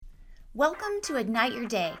Welcome to Ignite Your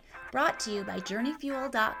Day, brought to you by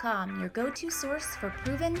JourneyFuel.com, your go-to source for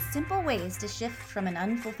proven, simple ways to shift from an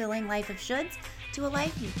unfulfilling life of shoulds to a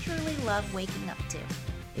life you truly love waking up to.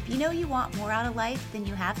 If you know you want more out of life than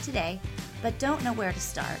you have today, but don't know where to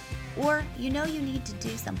start, or you know you need to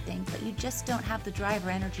do something, but you just don't have the drive or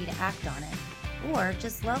energy to act on it, or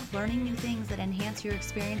just love learning new things that enhance your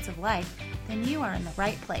experience of life, then you are in the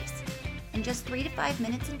right place. In just 3 to 5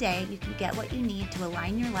 minutes a day, you can get what you need to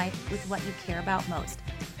align your life with what you care about most,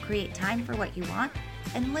 create time for what you want,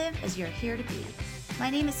 and live as you're here to be. My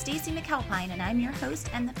name is Stacey McAlpine, and I'm your host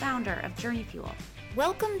and the founder of Journey Fuel.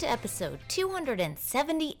 Welcome to episode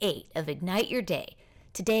 278 of Ignite Your Day.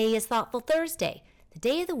 Today is Thoughtful Thursday, the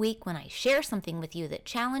day of the week when I share something with you that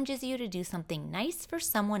challenges you to do something nice for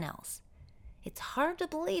someone else. It's hard to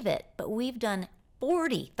believe it, but we've done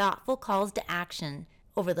 40 thoughtful calls to action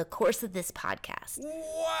over the course of this podcast.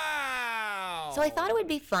 Wow! So I thought it would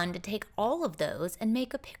be fun to take all of those and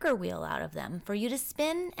make a picker wheel out of them for you to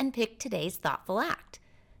spin and pick today's thoughtful act.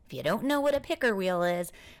 If you don't know what a picker wheel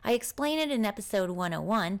is, I explain it in episode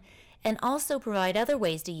 101 and also provide other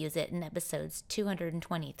ways to use it in episodes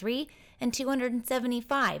 223 and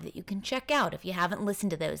 275 that you can check out if you haven't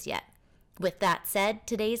listened to those yet. With that said,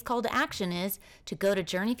 today's call to action is to go to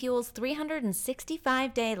Journey Fuel's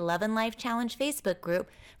 365-day Love and Life Challenge Facebook group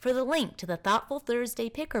for the link to the Thoughtful Thursday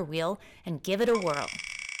Picker Wheel and give it a whirl.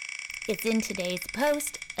 It's in today's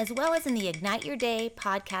post, as well as in the Ignite Your Day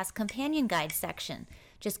podcast companion guide section.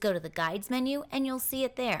 Just go to the guides menu and you'll see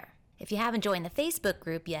it there. If you haven't joined the Facebook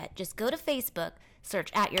group yet, just go to Facebook,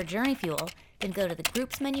 search @YourJourneyFuel, then go to the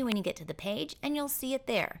groups menu when you get to the page and you'll see it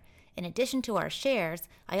there. In addition to our shares,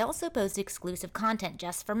 I also post exclusive content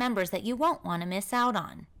just for members that you won't want to miss out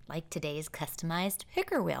on, like today's customized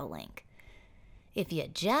picker wheel link. If you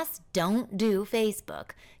just don't do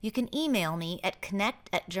Facebook, you can email me at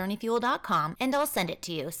connect@journeyfuel.com and I'll send it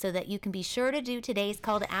to you so that you can be sure to do today's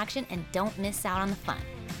call to action and don't miss out on the fun.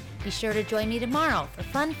 Be sure to join me tomorrow for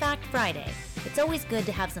Fun Fact Friday. It's always good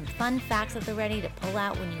to have some fun facts at the ready to pull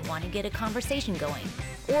out when you want to get a conversation going,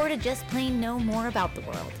 or to just plain know more about the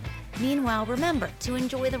world. Meanwhile, remember to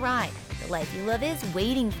enjoy the ride. The life you love is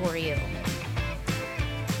waiting for you.